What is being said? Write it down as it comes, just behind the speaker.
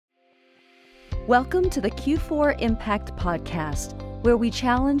Welcome to the Q4 Impact Podcast, where we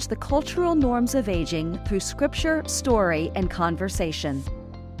challenge the cultural norms of aging through scripture, story, and conversation.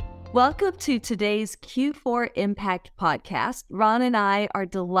 Welcome to today's Q4 Impact Podcast. Ron and I are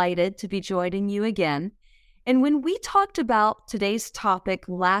delighted to be joining you again. And when we talked about today's topic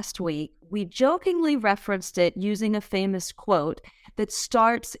last week, we jokingly referenced it using a famous quote that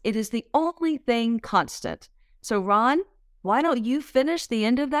starts, "It is the only thing constant." So Ron, why don't you finish the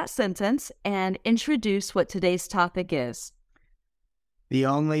end of that sentence and introduce what today's topic is? The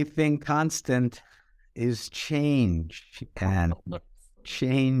only thing constant is change, and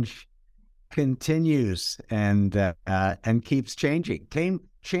change continues and keeps changing.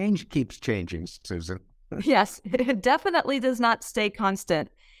 Change keeps changing, Susan. Yes, it definitely does not stay constant.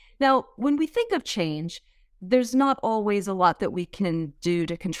 Now, when we think of change, there's not always a lot that we can do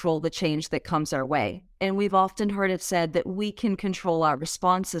to control the change that comes our way. And we've often heard it said that we can control our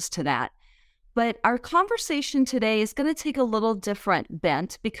responses to that. But our conversation today is going to take a little different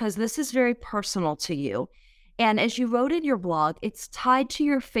bent because this is very personal to you. And as you wrote in your blog, it's tied to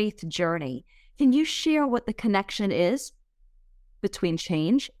your faith journey. Can you share what the connection is between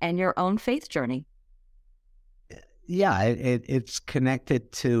change and your own faith journey? Yeah, it's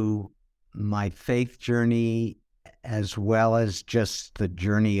connected to my faith journey as well as just the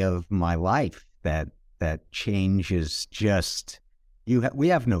journey of my life. That change is just we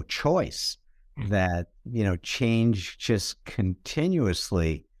have no choice. That change just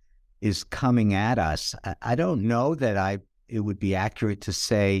continuously is coming at us. I don't know that it would be accurate to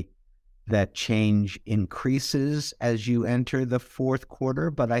say that change increases as you enter the fourth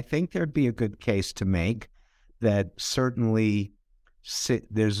quarter, but I think there'd be a good case to make that certainly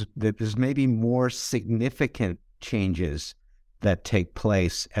there's maybe more significant changes that take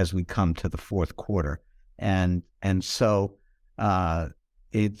place as we come to the fourth quarter, and so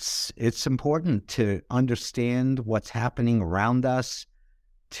it's important to understand what's happening around us,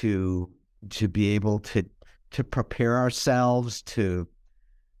 to be able to prepare ourselves to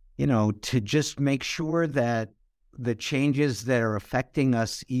just make sure that the changes that are affecting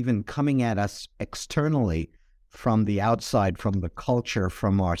us, even coming at us externally from the outside, from the culture,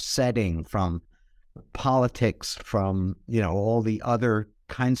 from our setting, from politics, from all the other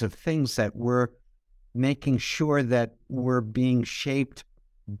kinds of things, that we're making sure that we're being shaped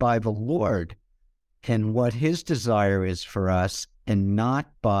by the Lord and what His desire is for us, and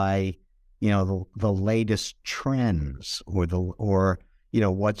not by the latest trends or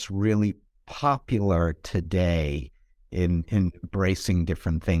what's really popular today in embracing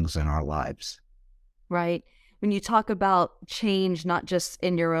different things in our lives. Right. When you talk about change, not just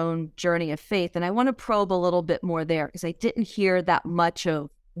in your own journey of faith, and I want to probe a little bit more there because I didn't hear that much of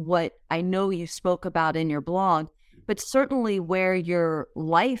what I know you spoke about in your blog, but certainly where your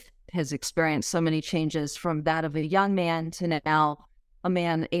life has experienced so many changes, from that of a young man to now a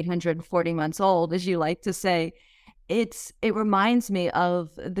man 840 months old, as you like to say. It reminds me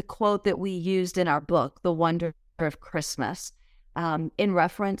of the quote that we used in our book, The Wonder of Christmas. In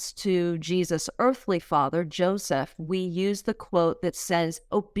reference to Jesus' earthly father, Joseph, we use the quote that says,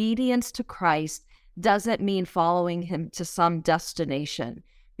 "Obedience to Christ doesn't mean following him to some destination,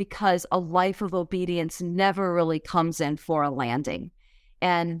 because a life of obedience never really comes in for a landing."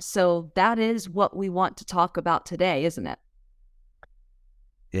 And so that is what we want to talk about today, isn't it?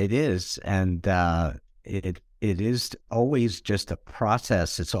 It is. And it is always just a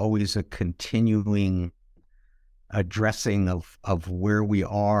process. It's always a continuing addressing of where we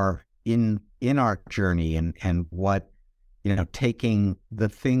are in our journey, and what, taking the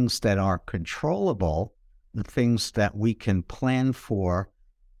things that are controllable, the things that we can plan for,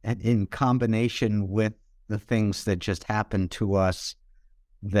 and in combination with the things that just happen to us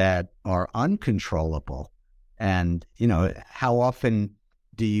that are uncontrollable. And, how often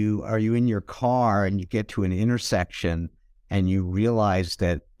are you in your car and you get to an intersection and you realize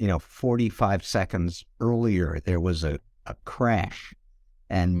that, 45 seconds earlier, there was a crash.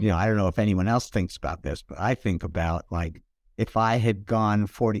 And, I don't know if anyone else thinks about this, but I think about, like, if I had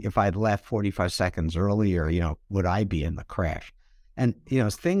left 45 seconds earlier, would I be in the crash? And,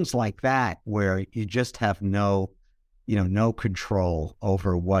 things like that, where you just have no control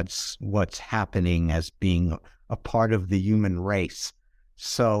over what's happening as being a part of the human race.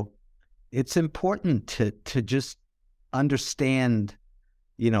 So it's important to just understand,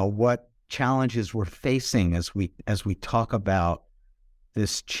 what challenges we're facing as we talk about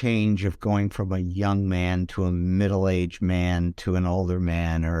this change of going from a young man to a middle-aged man to an older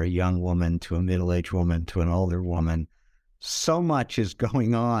man, or a young woman to a middle-aged woman to an older woman. So much is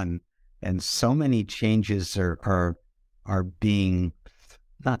going on, and so many changes are being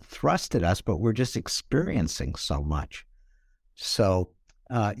not thrust at us, but we're just experiencing so much. So,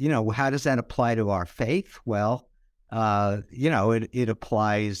 how does that apply to our faith? Well, it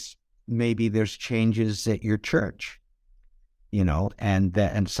applies. Maybe there's changes at your church,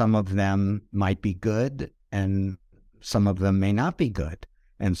 and some of them might be good and some of them may not be good.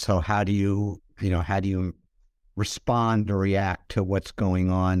 And so how do you respond or react to what's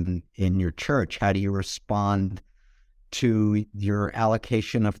going on in your church? How do you respond to your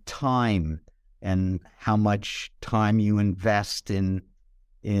allocation of time and how much time you invest in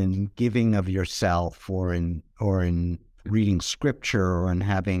giving of yourself or in reading scripture or in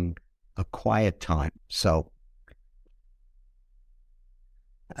having a quiet time? So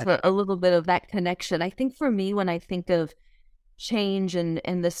a little bit of that connection. I think for me, when I think of change and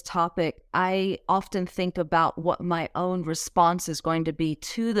this topic, I often think about what my own response is going to be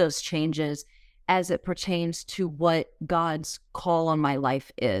to those changes as it pertains to what God's call on my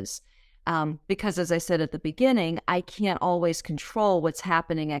life is. Because as I said at the beginning, I can't always control what's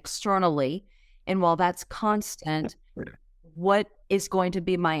happening externally. And while that's constant, what is going to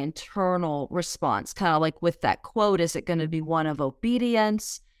be my internal response? Kind of like with that quote, is it going to be one of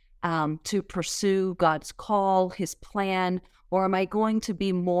obedience to pursue God's call, his plan, or am I going to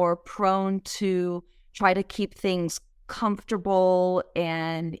be more prone to try to keep things comfortable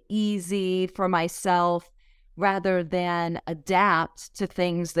and easy for myself rather than adapt to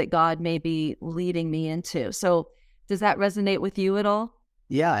things that God may be leading me into? So does that resonate with you at all?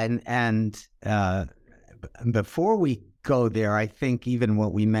 Yeah. And before we go there, I think even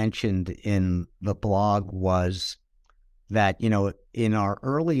what we mentioned in the blog was that, in our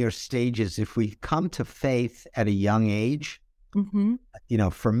earlier stages, if we come to faith at a young age,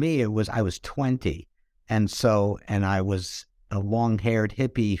 for me, I was 20. And I was a long-haired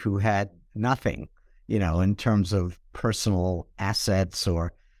hippie who had nothing, in terms of personal assets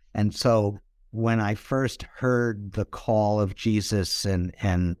and so when I first heard the call of Jesus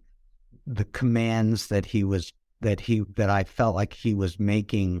and the commands that I felt like he was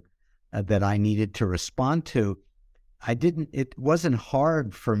making, that I needed to respond to, it wasn't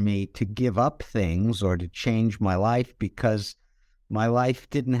hard for me to give up things or to change my life because my life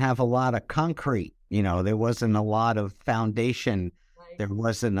didn't have a lot of concrete. There wasn't a lot of foundation. Right. There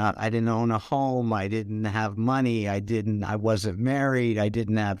wasn't, I didn't own a home. I didn't have money. I wasn't married. I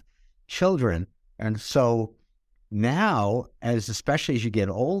didn't have children. And so now, especially as you get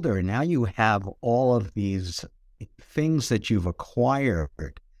older, now you have all of these things that you've acquired.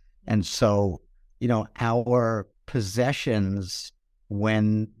 And so, our possessions,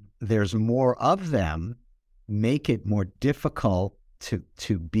 when there's more of them, make it more difficult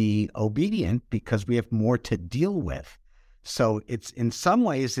to be obedient because we have more to deal with. So it's, in some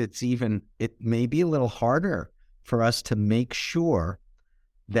ways, it may be a little harder for us to make sure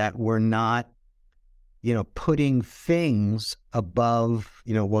that we're not, putting things above,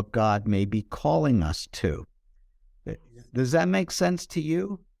 what God may be calling us to. Does that make sense to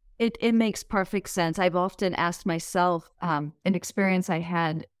you? It makes perfect sense. I've often asked myself, an experience I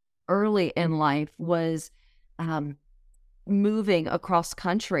had early in life was moving across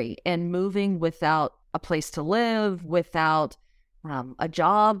country and moving without a place to live, without a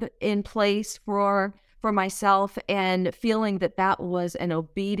job in place for myself, and feeling that was an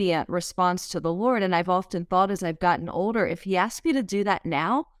obedient response to the Lord. And I've often thought, as I've gotten older, if he asked me to do that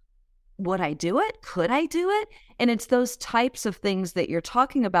now, would I do it? Could I do it? And it's those types of things that you're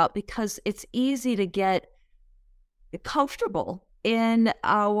talking about, because it's easy to get comfortable in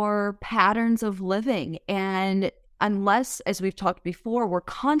our patterns of living. And unless, as we've talked before, we're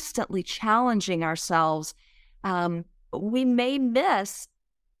constantly challenging ourselves, we may miss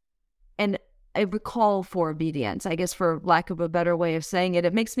a call for obedience, I guess, for lack of a better way of saying it.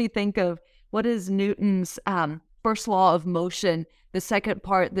 It makes me think of what is Newton's first law of motion, the second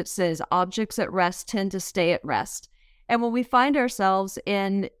part that says objects at rest tend to stay at rest. And when we find ourselves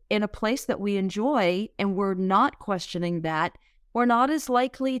in a place that we enjoy and we're not questioning that, we're not as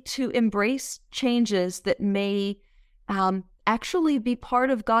likely to embrace changes that may actually be part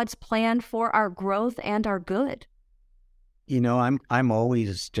of God's plan for our growth and our good. I'm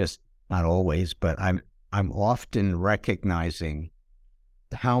always, just not always, but I'm often recognizing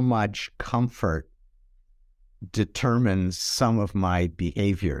how much comfort determines some of my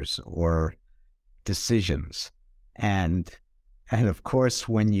behaviors or decisions. And of course,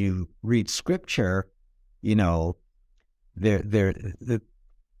 when you read scripture, that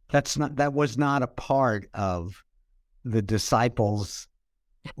was not a part of the disciples'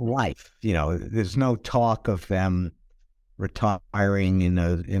 life. There's no talk of them retiring in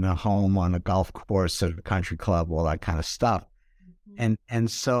a home on a golf course at a country club, all that kind of stuff. And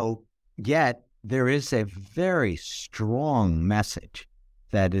so yet there is a very strong message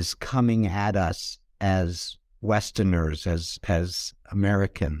that is coming at us as Westerners, as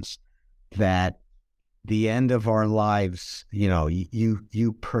Americans, that the end of our lives,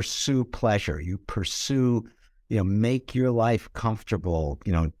 you pursue pleasure, you pursue, make your life comfortable,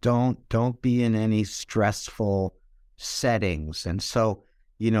 don't be in any stressful settings. And so,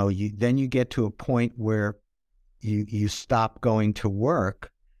 then you get to a point where you stop going to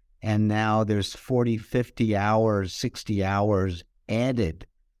work, and now there's 40, 50 hours, 60 hours added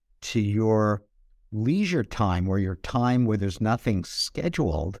to your leisure time, or your time where there's nothing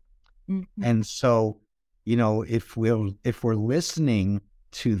scheduled. Mm-hmm. And so, if we're listening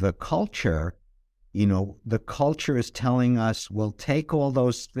to the culture, the culture is telling us, we'll take all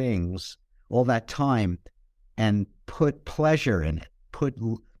those things, all that time, and put pleasure in it.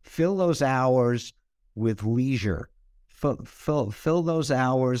 Fill those hours with leisure. Fill those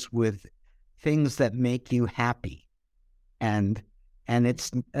hours with things that make you happy. And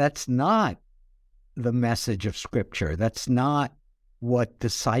that's not the message of Scripture. That's not what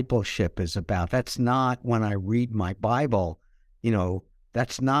discipleship is about. That's not, when I read my Bible,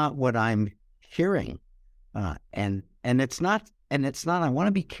 that's not what I'm hearing. And it's not, I want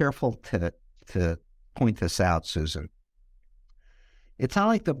to be careful to point this out, Susan. It's not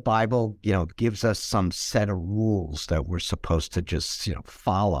like the Bible, gives us some set of rules that we're supposed to just,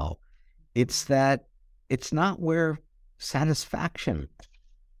 follow. It's that it's not where satisfaction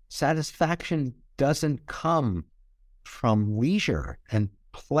doesn't come from leisure and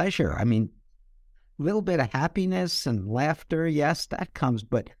pleasure. I mean, a little bit of happiness and laughter, yes, that comes,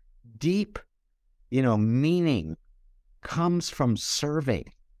 but deep, meaning comes from serving,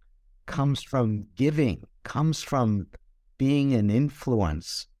 comes from giving, comes from being an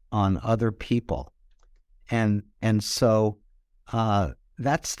influence on other people. And so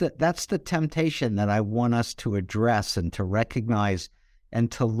that's the temptation that I want us to address and to recognize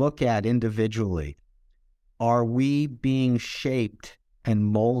and to look at individually. Are we being shaped and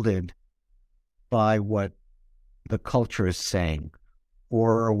molded by what the culture is saying?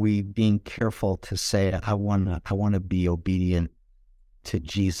 Or are we being careful to say, I want to be obedient to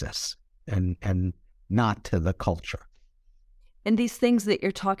Jesus and not to the culture? And these things that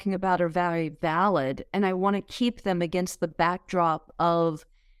you're talking about are very valid, and I want to keep them against the backdrop of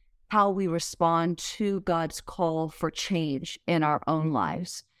how we respond to God's call for change in our own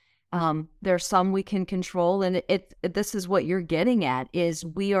lives. There are some we can control, and this is what you're getting at, is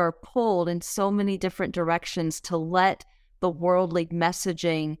we are pulled in so many different directions to let the worldly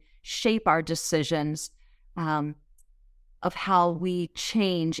messaging shape our decisions of how we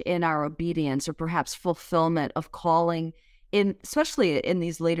change in our obedience or perhaps fulfillment of calling, especially in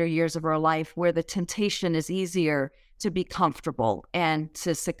these later years of our life, where the temptation is easier to be comfortable and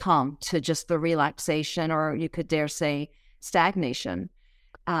to succumb to just the relaxation, or you could dare say stagnation.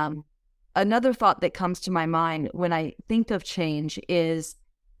 Another thought that comes to my mind when I think of change is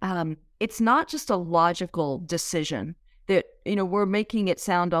it's not just a logical decision that, we're making it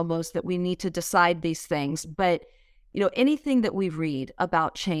sound almost that we need to decide these things. But, anything that we read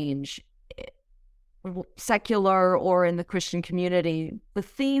about change, secular or in the Christian community, the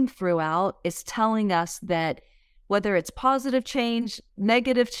theme throughout is telling us that whether it's positive change,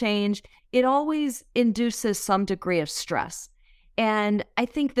 negative change, it always induces some degree of stress. And I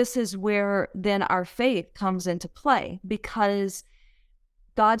think this is where then our faith comes into play, because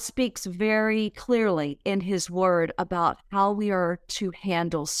God speaks very clearly in His Word about how we are to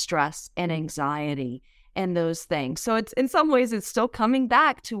handle stress and anxiety and those things. So it's, in some ways, it's still coming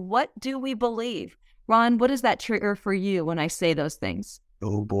back to, what do we believe? Ron, what does that trigger for you when I say those things?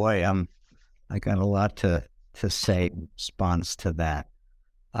 Oh boy, I got a lot to say in response to that.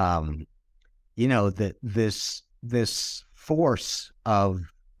 This force of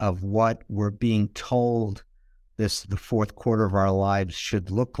what we're being told the fourth quarter of our lives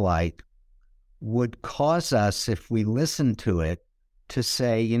should look like would cause us, if we listen to it, to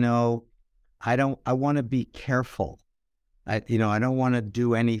say, I want to be careful. I don't want to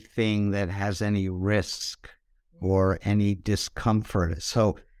do anything that has any risk or any discomfort.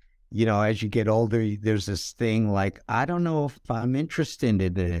 So, as you get older, there's this thing like, I don't know if I'm interested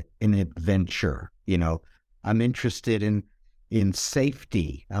in adventure. I'm interested in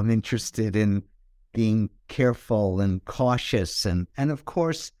safety. I'm interested in being careful and cautious. And of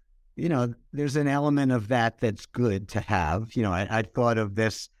course, there's an element of that that's good to have. I thought of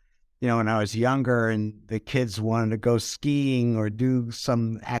this, when I was younger and the kids wanted to go skiing or do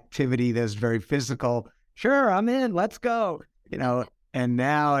some activity that's very physical. Sure, I'm in, let's go. And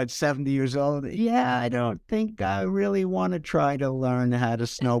now at 70 years old, yeah, I don't think I really want to try to learn how to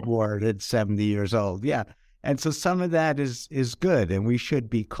snowboard at 70 years old. Yeah. And so some of that is good, and we should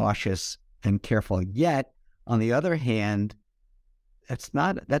be cautious and careful. Yet, on the other hand, that's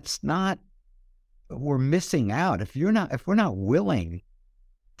not we're missing out. If we're not willing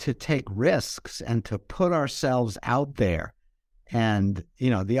to take risks and to put ourselves out there. And,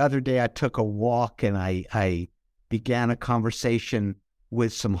 the other day I took a walk and I began a conversation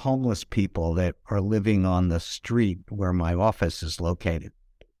with some homeless people that are living on the street where my office is located.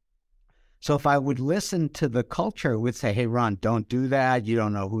 So if I would listen to the culture, it would say, hey, Ron, don't do that. You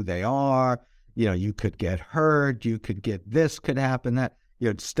don't know who they are. You could get hurt. You could get this could happen, that,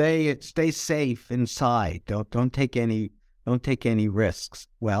 stay safe inside. Don't take any risks.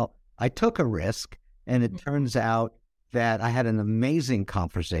 Well, I took a risk, and it turns out that I had an amazing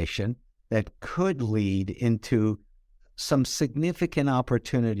conversation that could lead into some significant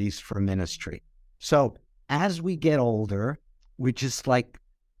opportunities for ministry. So as we get older, we just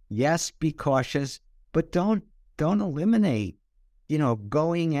yes, be cautious, but don't eliminate,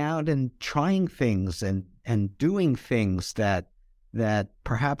 going out and trying things and doing things that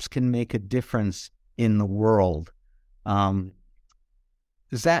perhaps can make a difference in the world.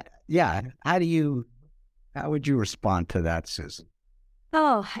 Is that, yeah, how would you respond to that, Susan?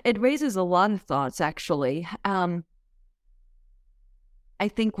 Oh, it raises a lot of thoughts, actually. I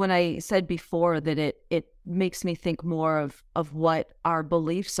think when I said before that it makes me think more of what our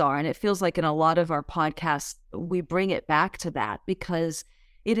beliefs are. And it feels like in a lot of our podcasts, we bring it back to that because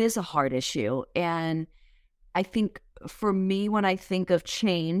it is a hard issue. And I think for me, when I think of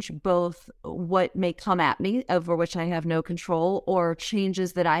change, both what may come at me over which I have no control or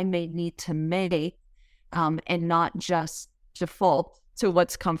changes that I may need to make and not just default to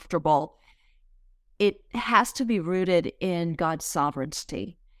what's comfortable, it has to be rooted in God's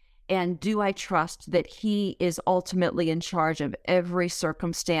sovereignty. And do I trust that He is ultimately in charge of every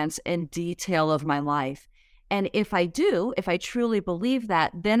circumstance and detail of my life? And if I do, if I truly believe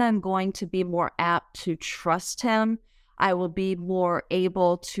that, then I'm going to be more apt to trust Him. I will be more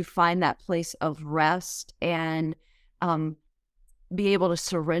able to find that place of rest and be able to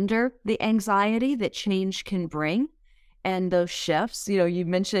surrender the anxiety that change can bring and those shifts. You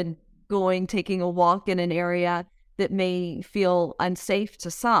mentioned taking a walk in an area that may feel unsafe to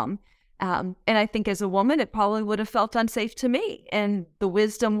some. And I think as a woman, it probably would have felt unsafe to me. And the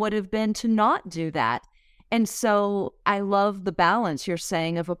wisdom would have been to not do that. And so I love the balance you're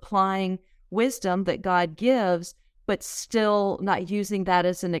saying of applying wisdom that God gives, but still not using that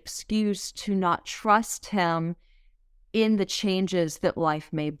as an excuse to not trust Him in the changes that life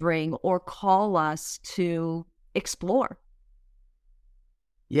may bring or call us to explore.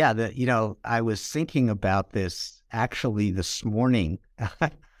 Yeah, I was thinking about this actually this morning.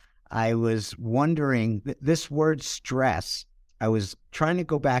 I was wondering, this word stress, I was trying to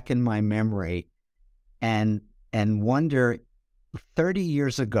go back in my memory and wonder 30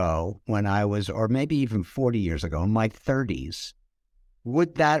 years ago when I was, or maybe even 40 years ago, in my 30s,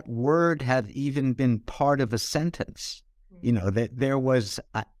 would that word have even been part of a sentence? That there was,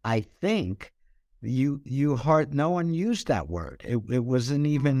 I think, no one used that word. It wasn't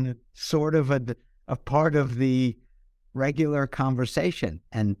even sort of a part of the regular conversation.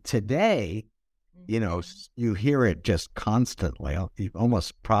 And today, you hear it just constantly,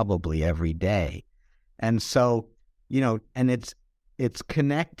 almost probably every day. And so, and it's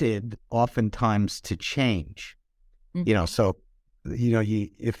connected oftentimes to change, so,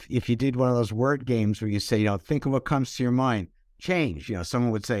 if you did one of those word games where you say, think of what comes to your mind, change,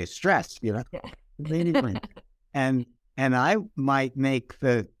 someone would say stress, Yeah. And I might make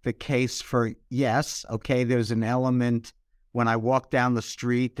the case for, yes, okay, there's an element when I walk down the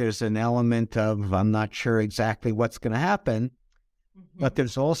street, there's an element of, I'm not sure exactly what's going to happen, but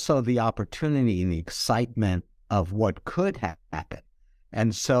there's also the opportunity and the excitement of what could happen.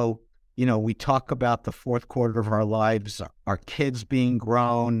 And so, we talk about the fourth quarter of our lives, our kids being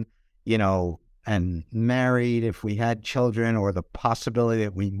grown, and married, if we had children, or the possibility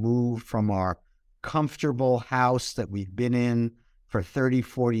that we move from our comfortable house that we've been in for 30,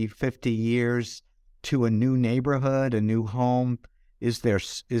 40, 50 years to a new neighborhood, a new home. Is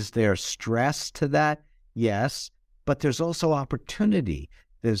there stress to that? Yes, but there's also opportunity.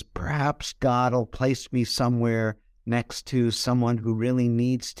 There's perhaps God will place me somewhere next to someone who really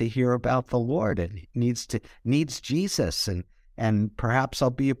needs to hear about the Lord and needs Jesus, and perhaps I'll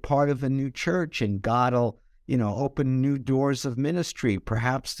be a part of a new church, and God will open new doors of ministry.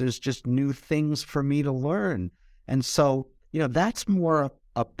 Perhaps there's just new things for me to learn. And so, that's more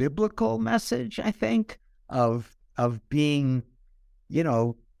a biblical message, I think, of being, I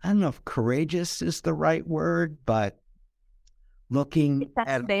don't know if courageous is the right word, but looking That's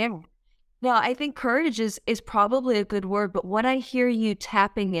at, fair. No, I think courage is probably a good word, but what I hear you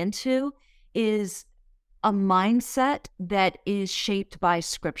tapping into is a mindset that is shaped by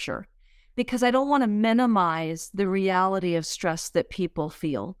scripture. Because I don't want to minimize the reality of stress that people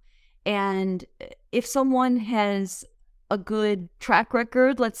feel. And if someone has a good track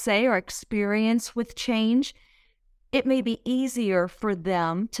record, let's say, or experience with change, it may be easier for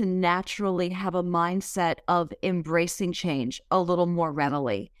them to naturally have a mindset of embracing change a little more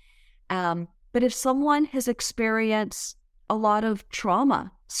readily. But if someone has experienced a lot of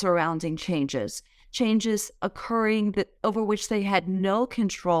trauma surrounding changes occurring over which they had no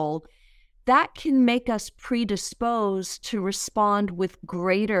control, that can make us predisposed to respond with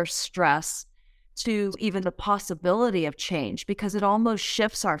greater stress to even the possibility of change, because it almost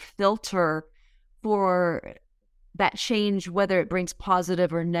shifts our filter for that change, whether it brings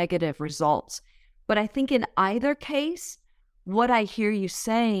positive or negative results. But I think in either case, what I hear you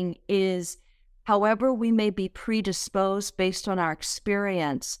saying is, however we may be predisposed based on our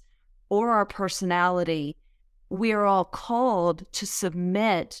experience or our personality, we are all called to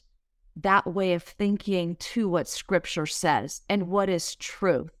submit that way of thinking to what scripture says and what is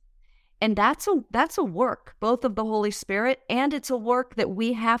truth. And that's a work, both of the Holy Spirit, and it's a work that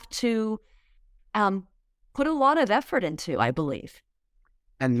we have to put a lot of effort into, I believe.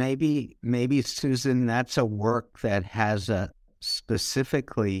 and maybe, Susan, that's a work that has a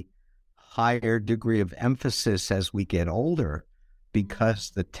specifically higher degree of emphasis as we get older,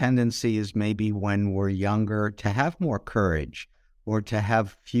 because the tendency is maybe when we're younger to have more courage or to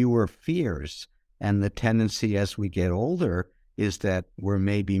have fewer fears. And the tendency as we get older is that we're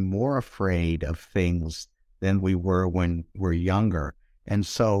maybe more afraid of things than we were when we're younger. And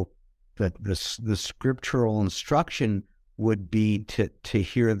so the scriptural instruction would be to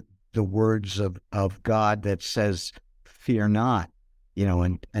hear the words of God that says, fear not,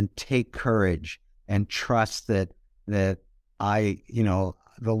 and take courage and trust that the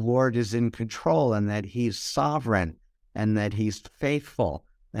Lord is in control and that he's sovereign and that he's faithful.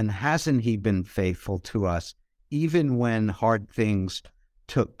 And hasn't he been faithful to us, even when hard things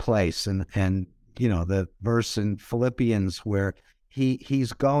took place? And the verse in Philippians where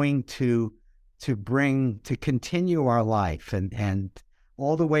he's going to continue our life and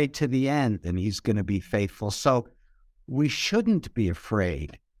all the way to the end, and he's going to be faithful. So we shouldn't be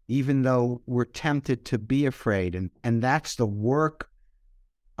afraid, even though we're tempted to be afraid. And that's the work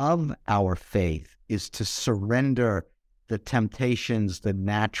of our faith, is to surrender the temptations, the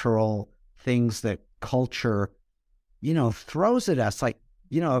natural things that culture, throws at us. Like,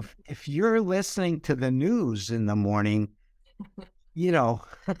 if you're listening to the news in the morning,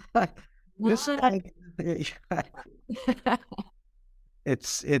 this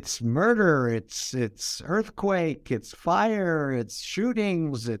it's murder, it's earthquake, it's fire, it's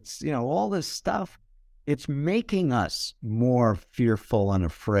shootings, it's all this stuff. It's making us more fearful and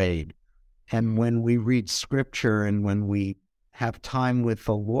afraid. And when we read scripture and when we have time with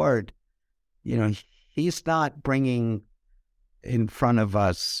the Lord, he's not bringing in front of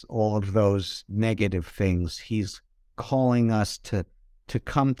us all of those negative things. He's calling us to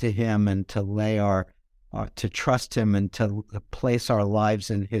come to him and to lay to trust him and to place our lives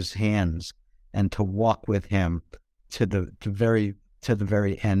in his hands and to walk with him to the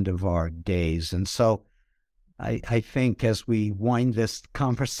very end of our days. And so I think as we wind this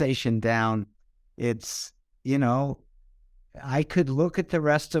conversation down, it's, I could look at the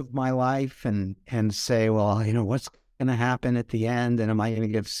rest of my life and say, well, what's going to happen at the end? And am I going to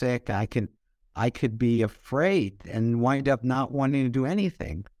get sick? I could be afraid and wind up not wanting to do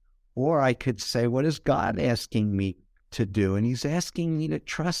anything. Or I could say, what is God asking me to do? And he's asking me to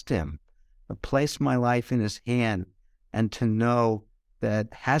trust him, to place my life in his hand, and to know that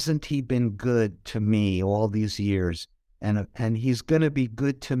hasn't he been good to me all these years? And he's going to be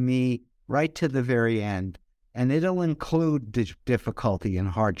good to me right to the very end. And it'll include difficulty and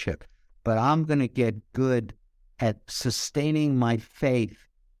hardship. But I'm going to get good at sustaining my faith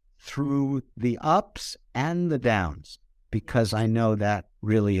through the ups and the downs, because I know that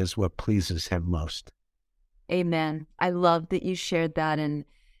really is what pleases him most. Amen. I love that you shared that. And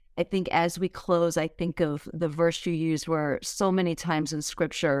I think as we close, I think of the verse you used where so many times in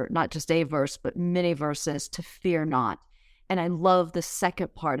scripture, not just a verse, but many verses, to fear not. And I love the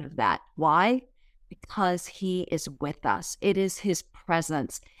second part of that. Why? Because he is with us. It is his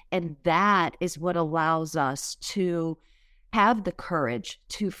presence. And that is what allows us to have the courage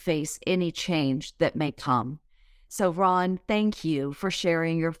to face any change that may come. So, Ron, thank you for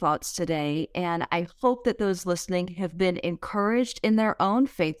sharing your thoughts today. And I hope that those listening have been encouraged in their own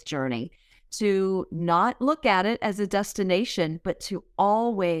faith journey to not look at it as a destination, but to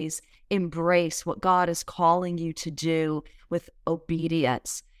always embrace what God is calling you to do with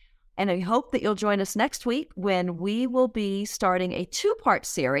obedience. And I hope that you'll join us next week when we will be starting a 2-part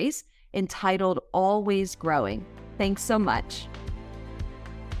series entitled Always Growing. Thanks so much.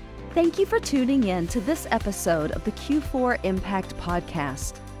 Thank you for tuning in to this episode of the Q4 Impact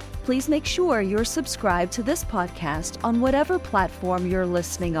Podcast. Please make sure you're subscribed to this podcast on whatever platform you're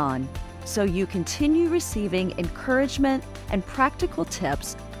listening on, so you continue receiving encouragement and practical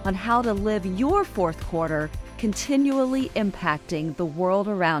tips on how to live your fourth quarter continually impacting the world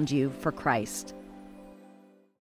around you for Christ.